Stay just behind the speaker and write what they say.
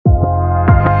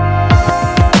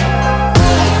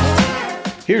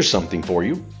Here's something for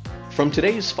you. From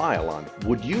today's file on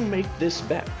Would You Make This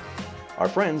Bet? Our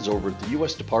friends over at the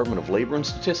U.S. Department of Labor and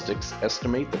Statistics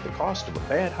estimate that the cost of a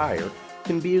bad hire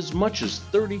can be as much as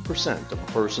 30% of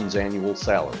a person's annual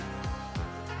salary.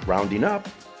 Rounding up,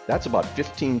 that's about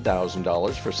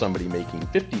 $15,000 for somebody making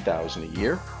 $50,000 a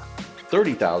year,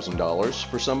 $30,000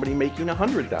 for somebody making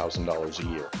 $100,000 a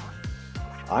year.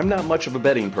 I'm not much of a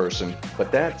betting person, but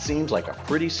that seems like a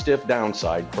pretty stiff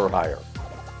downside per hire.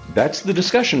 That's the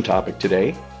discussion topic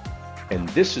today, and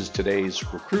this is today's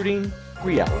Recruiting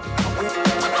Reality.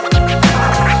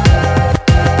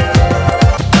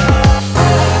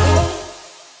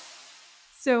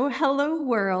 So hello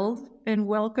world, and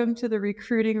welcome to the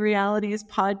Recruiting Realities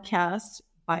podcast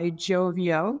by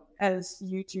Joveo. As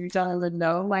you two gentlemen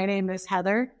know, my name is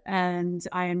Heather, and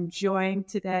I am joined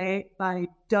today by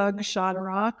Doug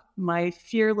Shotterock, my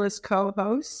fearless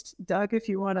co-host. Doug, if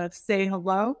you want to say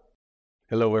hello.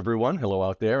 Hello, everyone. Hello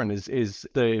out there. And is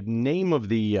the name of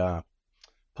the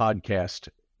podcast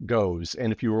goes,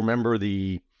 and if you remember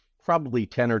the probably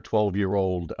 10 or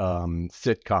 12-year-old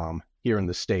sitcom here in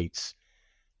the States,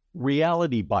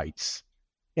 Reality Bites.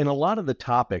 And a lot of the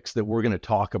topics that we're going to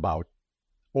talk about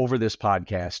over this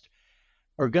podcast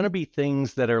are going to be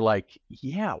things that are like,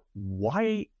 yeah,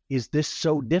 why is this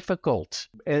so difficult?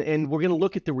 And we're going to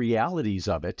look at the realities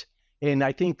of it. And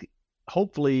I think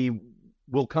hopefully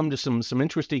we'll come to some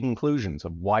interesting conclusions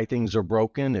of why things are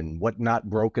broken and what not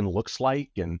broken looks like.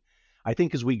 And I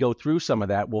think as we go through some of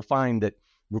that, we'll find that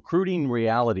recruiting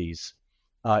realities,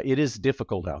 it is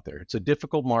difficult out there. It's a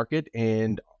difficult market,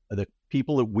 and the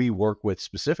people that we work with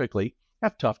specifically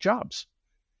have tough jobs.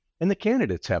 And the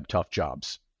candidates have tough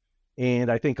jobs.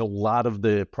 And I think a lot of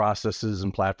the processes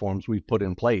and platforms we've put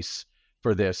in place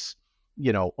for this,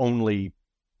 only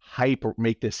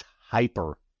make this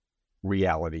hyper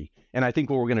reality. And I think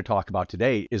what we're going to talk about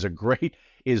today is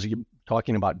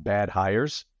talking about bad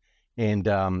hires. And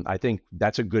I think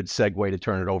that's a good segue to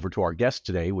turn it over to our guest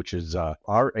today, which is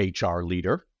our HR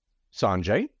leader,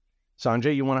 Sanjay.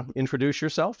 Sanjay, you want to introduce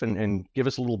yourself and give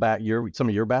us a little some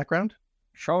of your background?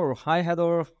 Sure. Hi,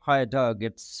 Heather. Hi, Doug.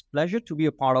 It's a pleasure to be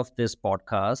a part of this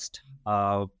podcast.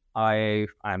 I'm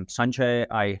Sanjay.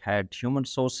 I had human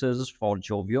sources for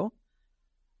Joveo.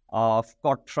 I've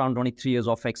got around 23 years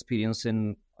of experience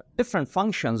in different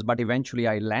functions, but eventually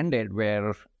I landed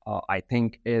where I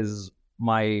think is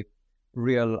my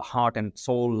real heart and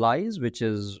soul lies, which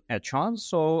is HR.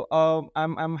 So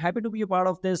I'm happy to be a part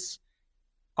of this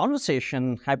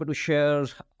conversation, happy to share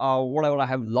whatever I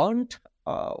have learned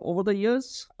over the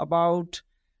years about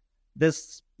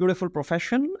this beautiful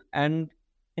profession and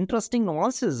interesting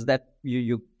nuances that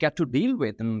you get to deal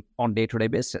with on day-to-day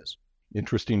basis.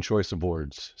 Interesting choice of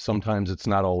words. Sometimes it's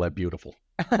not all that beautiful,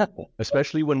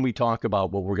 especially when we talk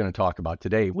about what we're going to talk about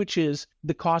today, which is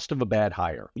the cost of a bad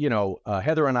hire.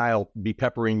 Heather and I'll be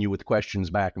peppering you with questions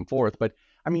back and forth, but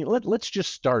I mean, let's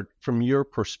just start from your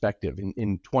perspective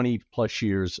in 20 plus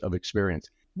years of experience.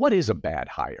 What is a bad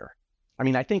hire? I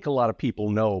mean, I think a lot of people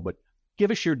know, but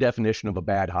give us your definition of a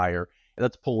bad hire.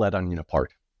 Let's pull that onion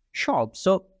apart. Sure.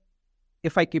 So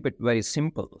if I keep it very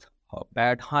simple, a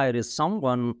bad hire is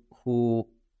someone who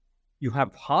you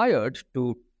have hired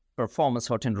to perform a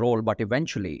certain role, but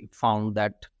eventually found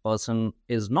that person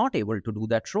is not able to do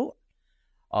that role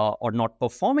or not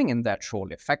performing in that role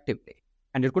effectively.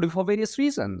 And it could be for various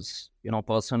reasons.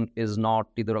 Person is not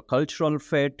either a cultural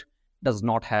fit, does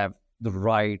not have the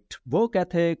right work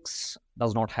ethics,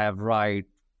 does not have right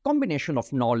combination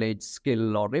of knowledge,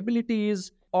 skill, or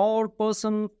abilities, or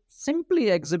person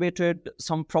simply exhibited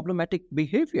some problematic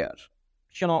behavior.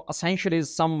 Essentially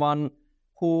is someone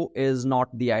who is not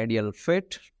the ideal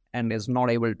fit and is not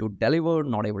able to deliver,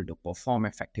 not able to perform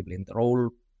effectively in the role.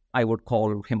 I would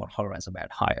call him or her as a bad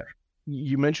hire.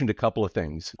 You mentioned a couple of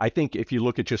things. I think if you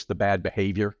look at just the bad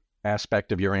behavior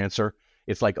aspect of your answer,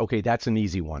 it's like, okay, that's an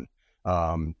easy one.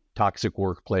 Toxic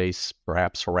workplace,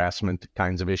 perhaps harassment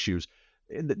kinds of issues.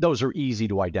 Those are easy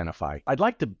to identify. I'd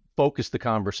like to focus the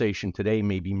conversation today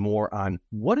maybe more on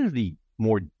what are the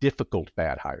more difficult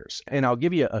bad hires. And I'll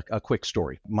give you a quick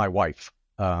story. My wife,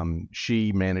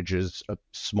 she manages a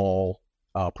small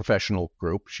professional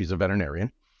group. She's a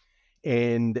veterinarian.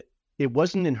 And it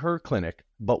wasn't in her clinic,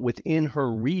 but within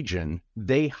her region,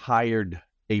 they hired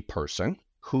a person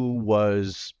who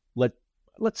was,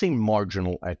 let's say,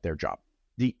 marginal at their job.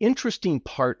 The interesting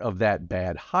part of that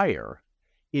bad hire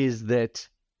is that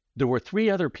there were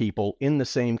 3 other people in the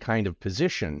same kind of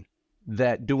position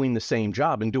that doing the same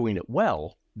job and doing it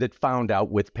well that found out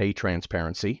with pay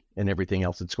transparency and everything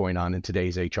else that's going on in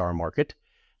today's HR market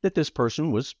that this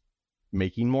person was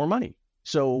making more money.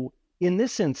 So in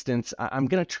this instance, I'm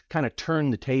going to kind of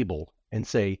turn the table and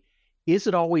say, is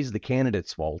it always the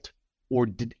candidate's fault, or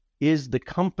is the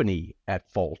company at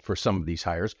fault for some of these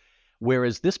hires?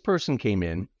 Whereas this person came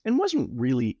in and wasn't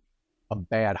really a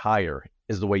bad hire,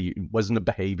 is the way wasn't a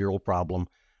behavioral problem,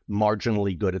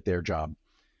 marginally good at their job.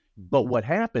 But what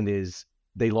happened is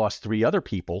they lost 3 other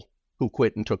people who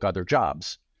quit and took other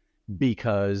jobs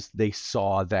because they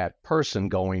saw that person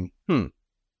going,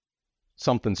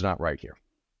 something's not right here.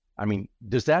 I mean,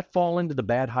 does that fall into the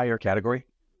bad hire category?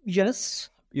 Yes,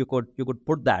 you could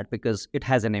put that, because it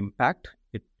has an impact.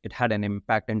 It had an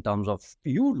impact in terms of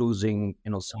you losing,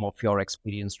 some of your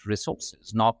experienced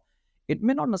resources. Now, it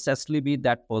may not necessarily be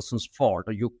that person's fault,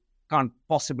 or you can't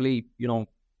possibly,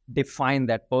 define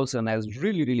that person as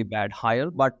really, really bad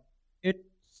hire, but it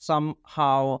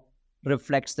somehow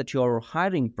reflects that your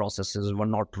hiring processes were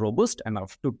not robust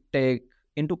enough to take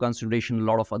into consideration a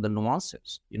lot of other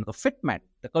nuances, the fitment,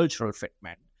 the cultural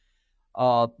fitment,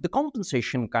 the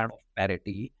compensation kind of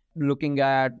parity, looking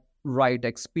at right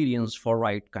experience for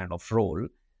right kind of role.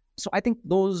 So I think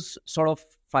those sort of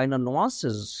finer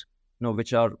nuances,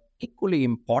 which are equally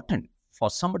important for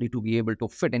somebody to be able to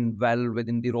fit in well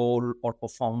within the role or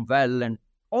perform well, and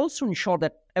also ensure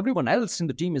that everyone else in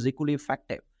the team is equally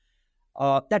effective.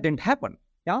 That didn't happen.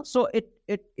 Yeah. So it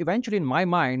eventually, in my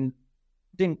mind,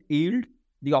 didn't yield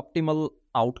the optimal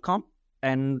outcome.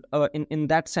 And in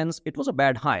that sense, it was a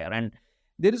bad hire. And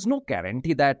there is no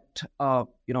guarantee that,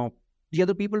 the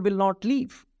other people will not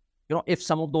leave, if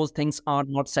some of those things are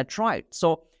not set right.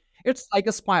 So it's like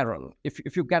a spiral.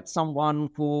 If you get someone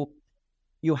who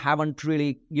you haven't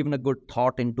really given a good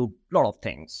thought into a lot of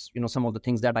things, some of the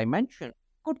things that I mentioned,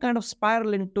 could kind of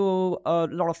spiral into a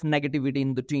lot of negativity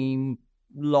in the team,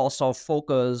 loss of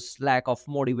focus, lack of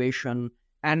motivation,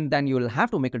 and then you will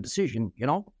have to make a decision,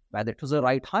 whether it was a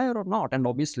right hire or not. And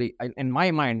obviously, in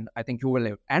my mind, I think you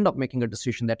will end up making a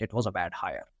decision that it was a bad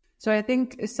hire. So I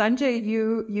think, Sanjay,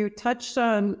 you touched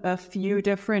on a few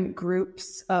different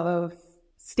groups of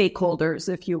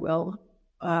stakeholders, if you will,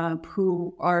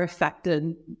 who are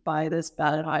affected by this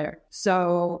bad hire.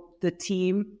 So the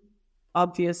team,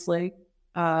 obviously,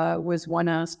 was one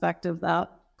aspect of that.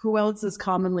 Who else is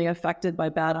commonly affected by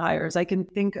bad hires? I can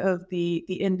think of the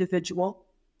individual,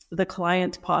 the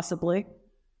client possibly.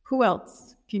 Who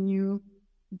else? Can you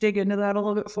dig into that a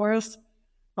little bit for us?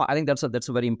 No, I think that's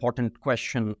a very important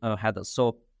question, Heather.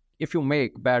 So if you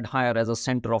make bad hire as a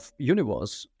center of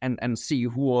universe and see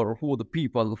who are the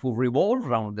people who revolve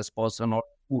around this person, or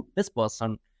who this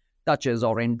person touches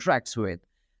or interacts with,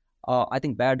 I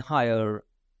think bad hire,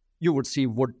 you would see,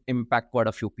 would impact quite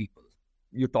a few people.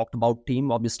 You talked about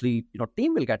team. Obviously,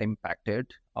 team will get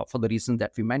impacted for the reason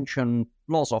that we mentioned: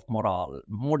 loss of morale,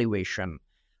 motivation,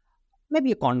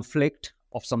 maybe a conflict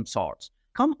of some sorts.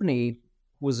 Company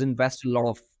who's invested a lot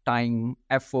of time,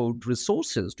 effort,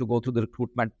 resources to go through the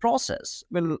recruitment process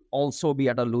will also be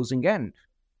at a losing end.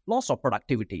 Loss of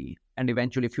productivity. And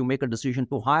eventually, if you make a decision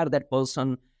to hire that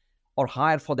person or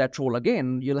hire for that role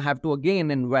again, you'll have to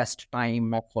again invest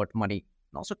time, effort, money.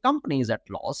 Now, so company is at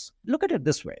loss. Look at it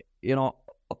this way.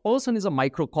 A person is a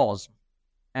microcosm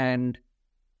and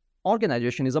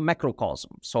organization is a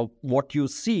macrocosm. So what you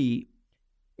see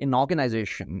in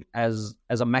organization as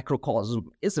a macrocosm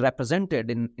is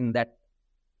represented in that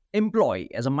employee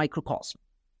as a microcosm,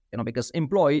 because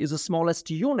employee is the smallest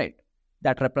unit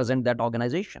that represent that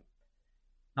organization.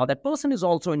 Now that person is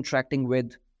also interacting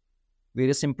with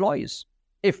various employees.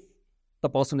 If the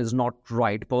person is not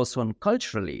right person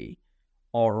culturally,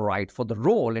 or right for the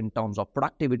role in terms of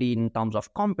productivity, in terms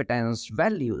of competence,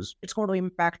 values, it's going to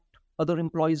impact other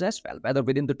employees as well, whether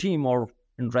within the team or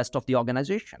in the rest of the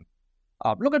organization.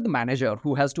 Look at the manager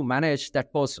who has to manage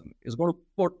that person, is going to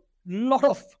put a lot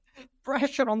of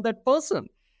pressure on that person.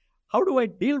 How do I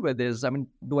deal with this? I mean,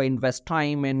 do I invest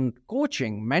time in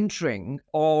coaching, mentoring,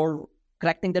 or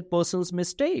correcting that person's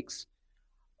mistakes,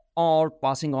 or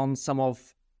passing on some of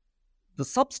the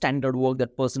substandard work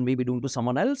that person may be doing to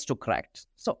someone else to correct?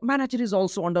 So manager is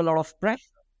also under a lot of pressure.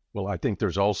 Well, I think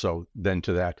there's also then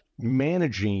to that,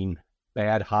 managing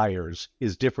bad hires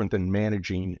is different than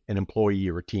managing an employee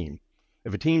or a team.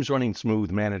 If a team's running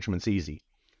smooth, management's easy.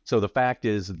 So the fact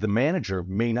is the manager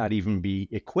may not even be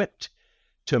equipped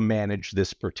to manage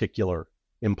this particular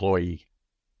employee.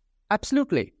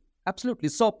 Absolutely.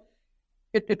 So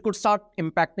it could start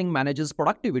impacting managers'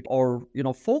 productivity or,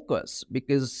 focus,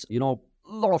 because, a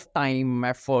lot of time,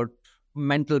 effort,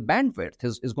 mental bandwidth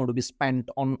is going to be spent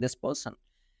on this person.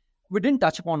 We didn't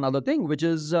touch upon another thing, which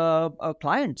is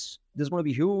clients. There's going to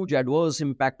be huge adverse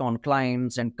impact on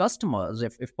clients and customers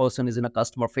if person is in a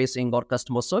customer facing or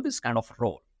customer service kind of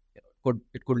role.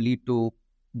 It could lead to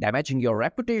damaging your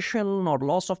reputation or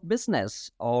loss of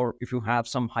business. Or if you have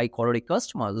some high quality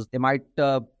customers, they might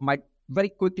very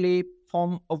quickly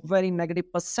form a very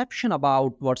negative perception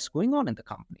about what's going on in the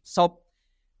company. So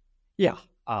yeah,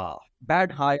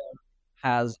 bad hire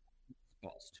has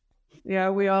cost. Yeah,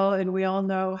 we all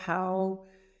know how,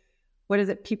 what is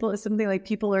it? Something like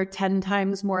people are 10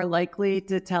 times more likely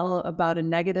to tell about a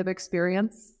negative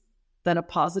experience than a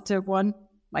positive one.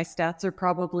 My stats are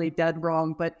probably dead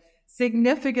wrong, but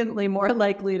significantly more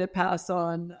likely to pass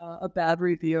on a bad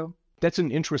review. That's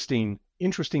an interesting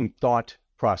thought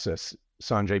process,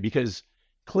 Sanjay, because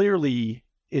clearly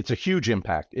it's a huge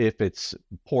impact. If it's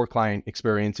poor client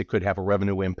experience, it could have a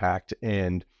revenue impact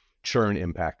and churn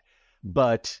impact.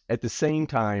 But at the same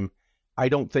time, I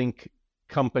don't think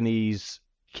companies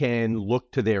can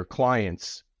look to their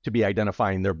clients to be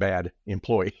identifying their bad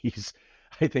employees.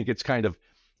 I think it's kind of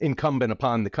incumbent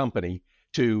upon the company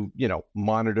to,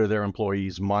 monitor their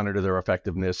employees, monitor their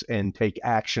effectiveness, and take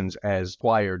actions as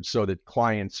required so that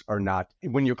clients are not,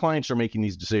 when your clients are making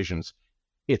these decisions,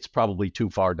 it's probably too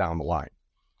far down the line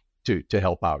to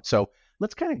help out. So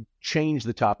let's kind of change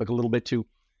the topic a little bit to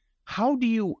how do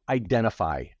you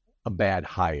identify a bad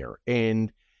hire?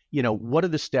 And, what are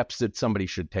the steps that somebody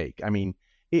should take? I mean,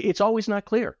 it's always not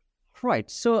clear. Right.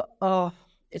 So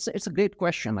it's a great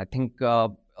question. I think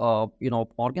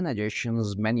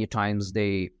organizations many times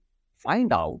they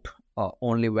find out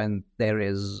only when there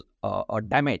is a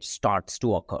damage starts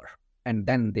to occur, and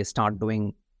then they start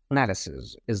doing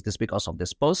analysis. Is this because of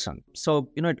this person? So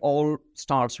it all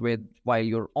starts with, while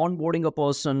you're onboarding a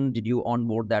person, did you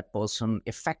onboard that person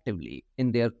effectively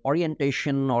in their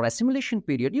orientation or assimilation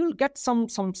period? You'll get some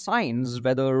signs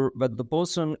whether the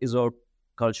person is a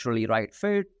culturally right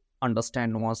fit,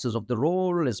 understand nuances of the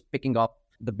role, is picking up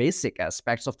the basic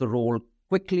aspects of the role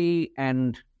quickly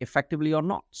and effectively or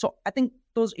not. So I think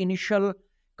those initial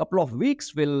couple of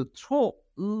weeks will throw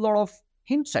a lot of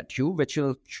hints at you, which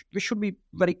should be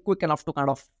very quick enough to kind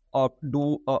of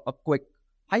do a quick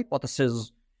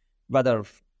hypothesis whether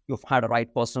you've had a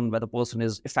right person, whether the person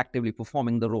is effectively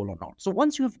performing the role or not. So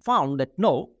once you've found that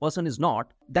no, person is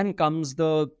not, then comes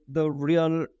the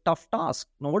real tough task.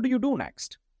 Now, what do you do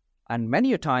next? And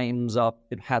many a times,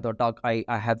 Heather, Doug, I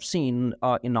have seen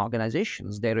in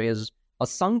organizations, there is a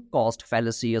sunk cost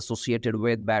fallacy associated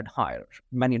with bad hire.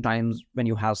 Many times when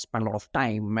you have spent a lot of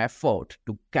time, effort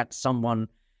to get someone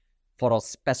for a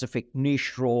specific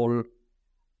niche role,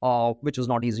 which is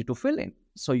not easy to fill in.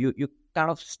 So you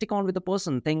kind of stick on with the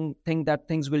person, think that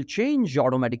things will change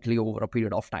automatically over a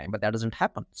period of time, but that doesn't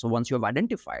happen. So once you have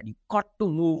identified, you got to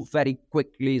move very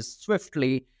quickly,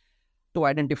 swiftly to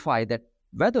identify that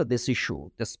whether this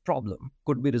issue, this problem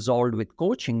could be resolved with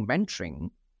coaching, mentoring,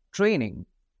 training.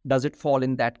 Does it fall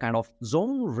in that kind of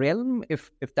zone, realm?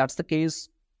 If that's the case,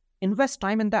 invest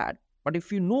time in that. But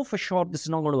if you know for sure this is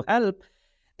not going to help,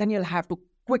 then you'll have to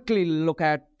quickly look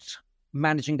at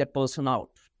managing that person out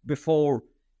before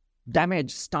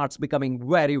damage starts becoming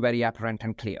very, very apparent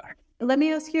and clear. Let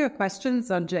me ask you a question,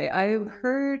 Sanjay. I've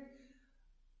heard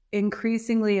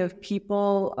increasingly of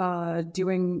people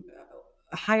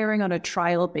hiring on a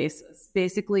trial basis,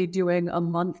 basically doing a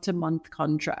month-to-month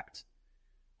contract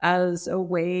as a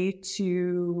way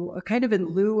to kind of in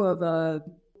lieu of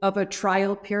a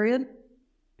trial period.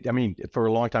 I mean, for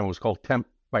a long time it was called temp,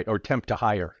 right, or temp to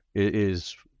hire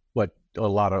is what a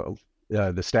lot of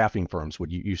the staffing firms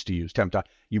would used to use. Temp to,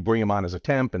 you bring them on as a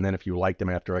temp, and then if you like them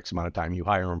after X amount of time, you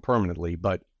hire them permanently.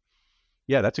 But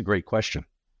yeah, that's a great question.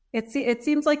 It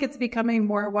seems like it's becoming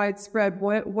more widespread.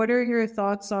 What are your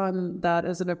thoughts on that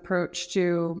as an approach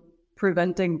to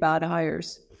preventing bad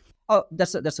hires? Oh,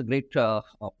 that's a great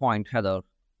point, Heather.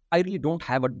 I really don't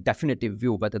have a definitive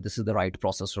view whether this is the right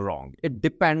process or wrong. It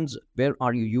depends where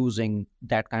are you using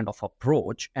that kind of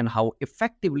approach and how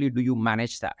effectively do you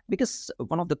manage that. Because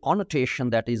one of the connotation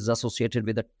that is associated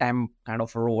with a temp kind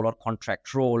of role or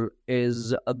contract role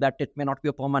is that it may not be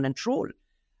a permanent role,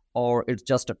 or it's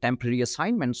just a temporary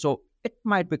assignment. So it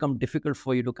might become difficult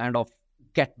for you to kind of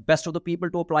get best of the people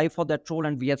to apply for that role.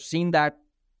 And we have seen that,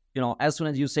 as soon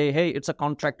as you say, hey, it's a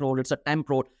contract role, it's a temp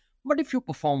role. But if you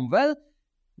perform well,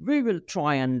 we will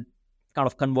try and kind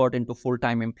of convert into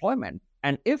full-time employment.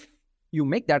 And if you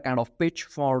make that kind of pitch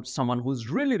for someone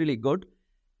who's really, really good,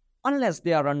 unless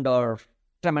they are under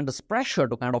tremendous pressure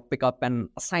to kind of pick up an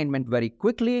assignment very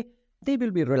quickly, they will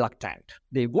be reluctant.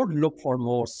 They would look for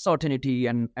more certainty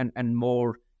and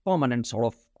more permanent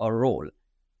sort of a role.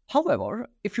 However,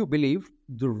 if you believe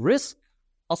the risk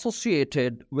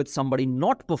associated with somebody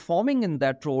not performing in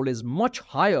that role is much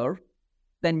higher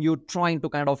than you trying to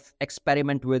kind of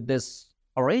experiment with this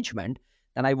arrangement,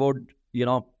 then I would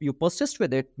you persist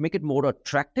with it, make it more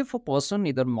attractive for person,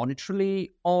 either monetarily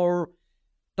or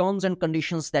terms and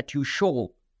conditions that you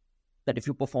show that if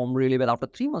you perform really well after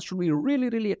 3 months should be really,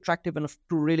 really attractive enough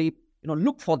to really,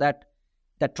 look for that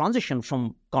transition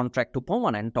from contract to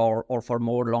permanent or for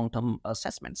more long-term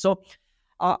assessment. So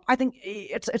I think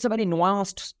it's a very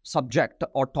nuanced subject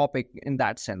or topic in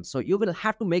that sense. So you will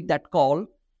have to make that call,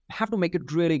 have to make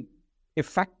it really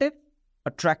effective,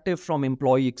 attractive from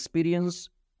employee experience,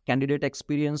 candidate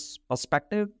experience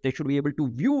perspective. They should be able to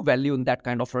view value in that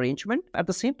kind of arrangement. At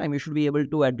the same time, you should be able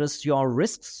to address your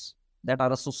risks that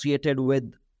are associated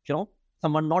with,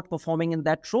 someone not performing in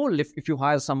that role if you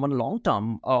hire someone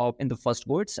long-term in the first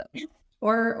go itself.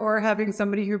 Or having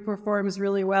somebody who performs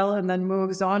really well and then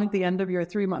moves on at the end of your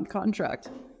 3-month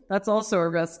contract. That's also a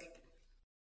risk.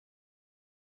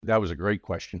 That was a great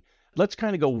question. Let's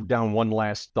kind of go down one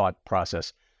last thought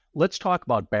process. Let's talk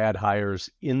about bad hires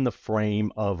in the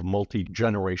frame of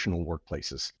multi-generational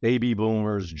workplaces. Baby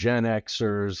boomers, Gen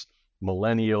Xers,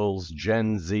 millennials,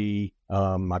 Gen Z.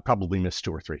 I probably missed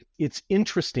 2 or 3. It's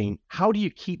interesting. How do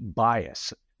you keep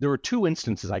bias? There are 2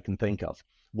 instances I can think of.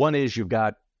 One is you've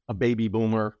got a baby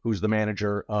boomer who's the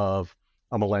manager of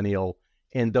a millennial,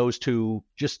 and those two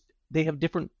they have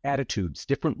different attitudes,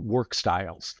 different work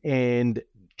styles. And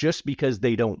just because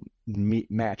they don't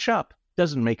match up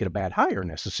doesn't make it a bad hire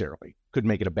necessarily. Could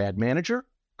make it a bad manager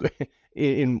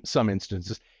in some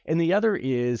instances. And the other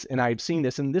is, and I've seen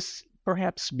this, and this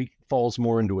perhaps falls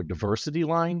more into a diversity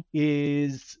line,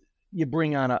 is you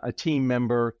bring on a team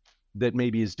member that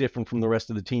maybe is different from the rest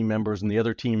of the team members, and the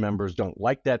other team members don't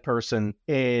like that person,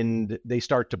 and they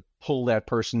start to pull that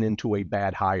person into a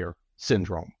bad hire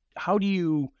syndrome. How do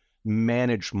you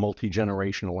manage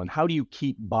multi-generational, and how do you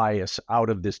keep bias out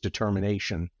of this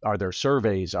determination? Are there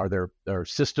surveys? Are there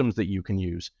systems that you can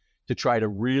use to try to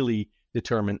really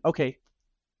determine, okay,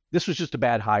 this was just a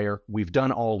bad hire. We've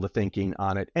done all the thinking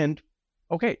on it, and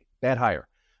okay, bad hire.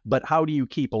 But how do you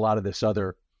keep a lot of this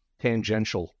other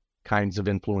tangential kinds of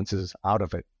influences out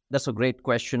of it? That's a great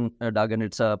question, Doug,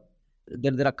 and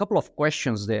there are a couple of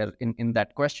questions there in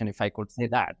that question, if I could say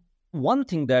that. One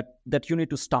thing that you need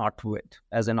to start with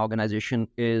as an organization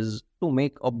is to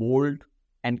make a bold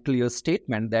and clear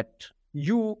statement that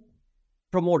you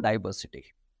promote diversity,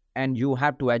 and you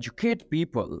have to educate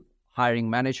people, hiring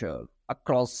manager,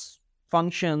 across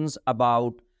functions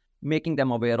about making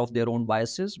them aware of their own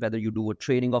biases, whether you do a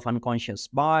training of unconscious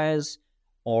bias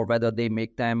or whether they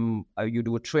make them, you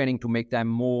do a training to make them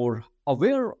more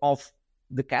aware of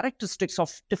the characteristics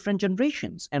of different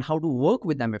generations and how to work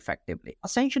with them effectively.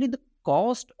 Essentially, the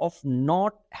cost of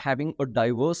not having a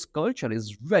diverse culture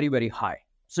is very, very high.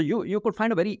 So you could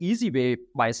find a very easy way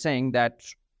by saying that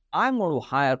I'm going to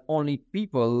hire only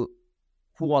people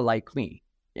who are like me.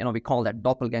 We call that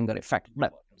doppelganger effect.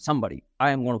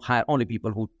 I am going to hire only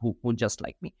people who just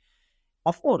like me.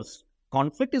 Of course,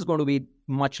 conflict is going to be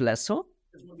much lesser.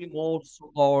 It's going to be more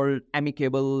so-called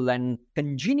amicable and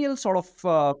congenial sort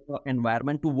of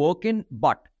environment to work in,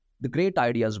 but the great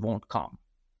ideas won't come.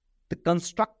 The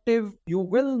constructive, you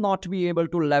will not be able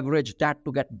to leverage that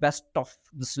to get best of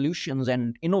the solutions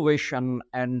and innovation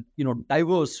and,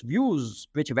 diverse views,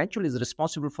 which eventually is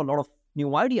responsible for a lot of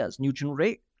new ideas, new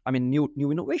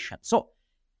innovation. So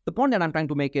the point that I'm trying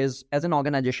to make is, as an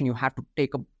organization, you have to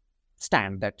take a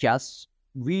stand that, yes,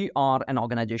 we are an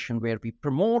organization where we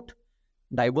promote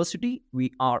diversity.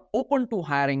 We are open to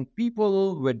hiring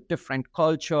people with different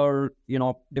culture,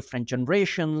 different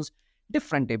generations,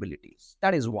 different abilities.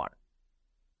 That is one.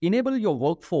 Enable your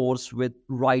workforce with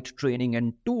right training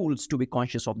and tools to be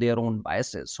conscious of their own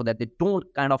biases so that they don't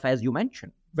kind of, as you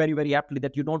mentioned, very, very aptly,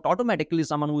 that you don't automatically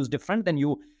someone who is different, then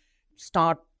you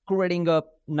start creating a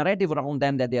narrative around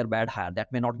them that they are bad hire.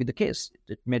 That may not be the case.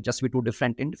 It may just be 2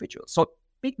 different individuals. So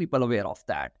make people aware of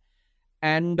that.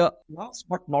 And last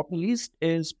but not least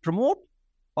is promote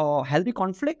healthy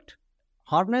conflict,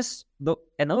 harness the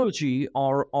energy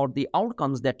or the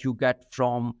outcomes that you get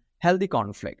from healthy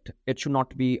conflict. It should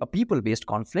not be a people-based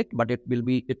conflict, but it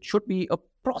should be a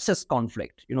process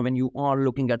conflict. When you are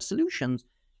looking at solutions,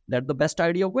 that the best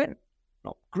idea win.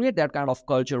 Create that kind of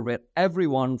culture where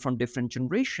everyone from different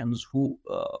generations who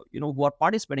are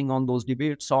participating on those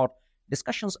debates or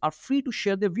discussions are free to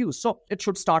share their views. So it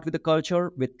should start with the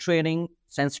culture, with training,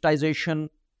 sensitization,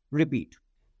 repeat.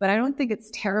 But I don't think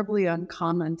it's terribly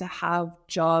uncommon to have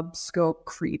job scope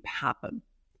creep happen.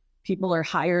 People are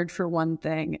hired for one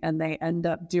thing and they end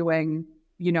up doing,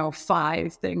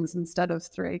 5 things instead of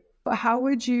 3. But how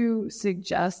would you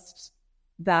suggest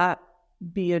that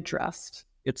be addressed?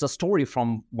 It's a story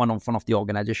from one of the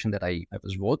organization that I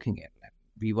was working in.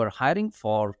 We were hiring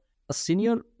for a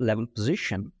senior level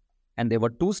position and there were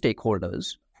two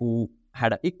stakeholders who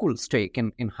had an equal stake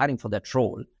in hiring for that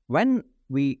role. When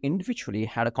we individually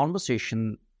had a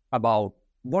conversation about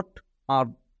what are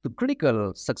the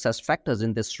critical success factors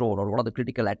in this role, or what are the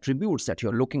critical attributes that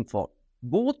you're looking for,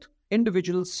 both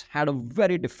individuals had a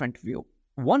very different view.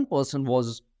 One person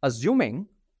was assuming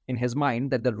in his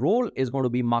mind that the role is going to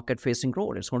be market-facing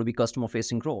role, it's going to be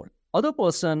customer-facing role. Other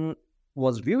person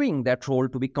was viewing that role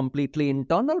to be completely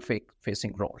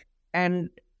internal-facing role. And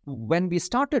when we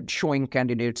started showing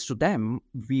candidates to them,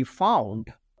 we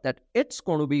found that it's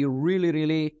going to be really,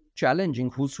 really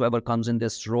challenging whosoever comes in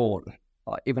this role,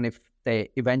 even if they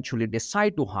eventually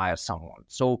decide to hire someone.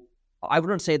 So I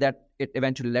wouldn't say that it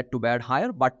eventually led to bad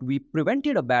hire, but we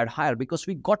prevented a bad hire because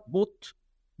we got both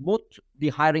the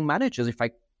hiring managers, if I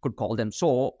could call them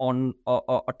so, on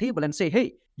a table and say,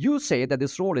 hey, you say that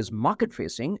this role is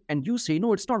market-facing, and you say,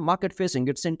 no, it's not market-facing,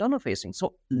 it's internal-facing.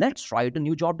 So let's write a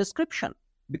new job description,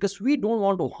 because we don't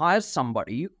want to hire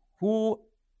somebody who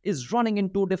is running in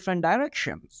two different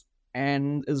directions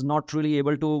and is not really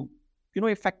able to,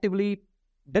 effectively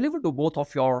deliver to both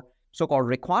of your so-called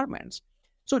requirements.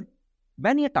 So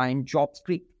many a time, jobs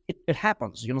creep, it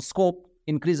happens. Scope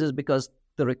increases because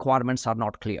the requirements are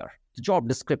not clear. The job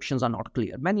descriptions are not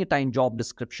clear. Many a time, job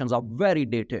descriptions are very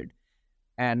dated,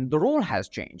 and the role has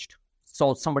changed.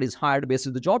 So somebody's hired based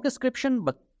on the job description,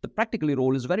 but the practically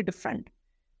role is very different.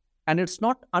 And it's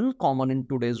not uncommon in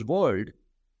today's world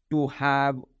to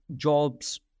have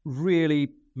jobs really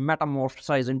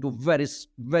metamorphosize into very,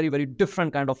 very, very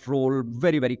different kind of role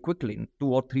very, very quickly. In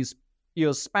 2 or 3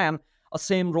 years span, a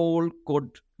same role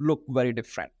could look very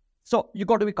different. So you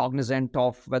got to be cognizant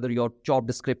of whether your job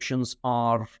descriptions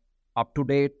are up to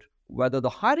date, whether the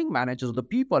hiring managers, the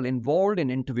people involved in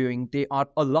interviewing, they are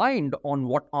aligned on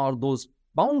what are those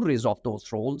boundaries of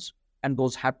those roles, and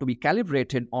those have to be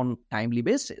calibrated on timely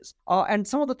basis. And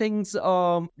some of the things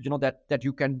that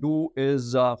you can do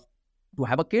is to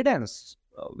have a cadence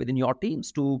within your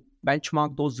teams to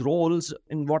benchmark those roles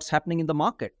in what's happening in the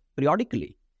market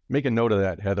periodically. Make a note of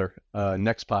that, Heather.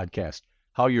 Next podcast,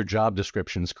 how your job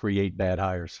descriptions create bad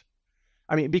hires.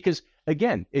 I mean, because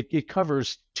again, it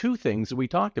covers two things that we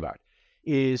talked about.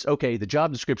 Is, okay, the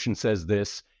job description says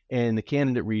this, and the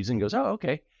candidate reads and goes, oh,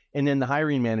 okay. And then the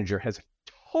hiring manager has a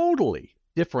totally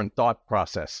different thought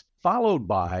process, followed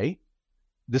by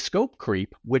the scope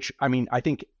creep, which, I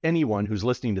think anyone who's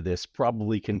listening to this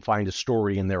probably can find a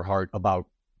story in their heart about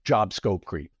job scope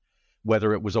creep,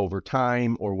 whether it was over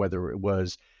time or whether it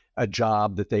was a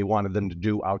job that they wanted them to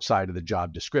do outside of the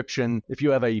job description. If you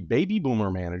have a baby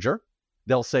boomer manager,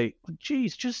 they'll say,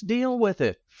 geez, just deal with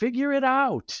it. Figure it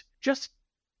out. Just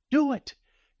do it.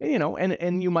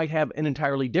 And you might have an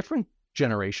entirely different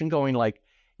generation going like,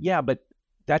 yeah, but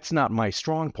that's not my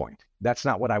strong point. That's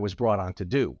not what I was brought on to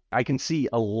do. I can see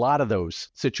a lot of those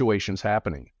situations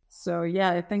happening. So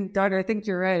yeah, I think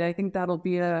you're right. I think that'll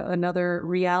be another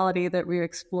reality that we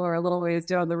explore a little ways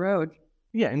down the road.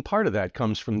 Yeah, and part of that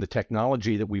comes from the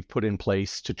technology that we've put in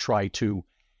place to try to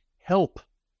help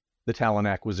the talent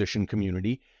acquisition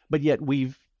community, but yet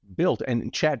we've built,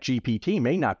 and ChatGPT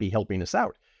may not be helping us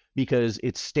out because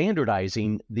it's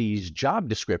standardizing these job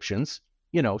descriptions.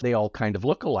 They all kind of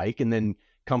look alike, and then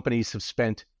companies have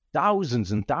spent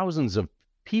thousands and thousands of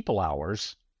people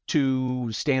hours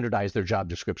to standardize their job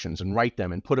descriptions and write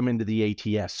them and put them into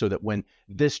the ATS so that when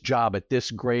this job at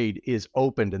this grade is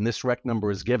opened and this rec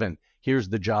number is given, here's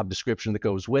the job description that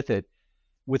goes with it,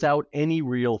 without any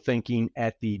real thinking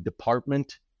at the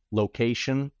department,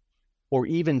 location, or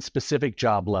even specific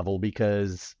job level.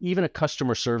 Because even a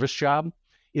customer service job,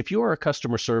 if you're a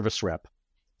customer service rep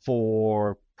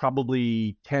for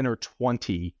probably 10 or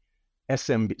 20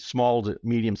 SMB, small to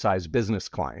medium-sized business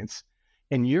clients,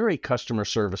 and you're a customer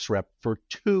service rep for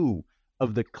 2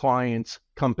 of the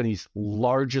company's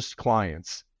largest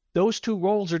clients, those 2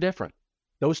 roles are different.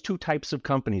 Those 2 types of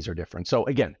companies are different. So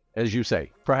again, as you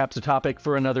say, perhaps a topic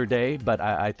for another day, but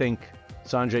I think,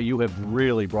 Sanjay, you have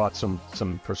really brought some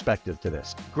perspective to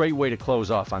this. Great way to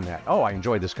close off on that. Oh, I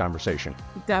enjoyed this conversation.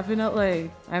 Definitely.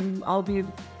 I'll be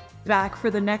back for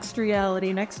the next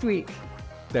reality next week.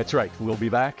 That's right. We'll be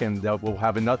back, and we'll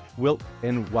have another.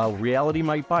 And while reality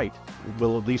might bite,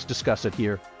 we'll at least discuss it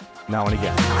here now and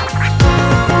again.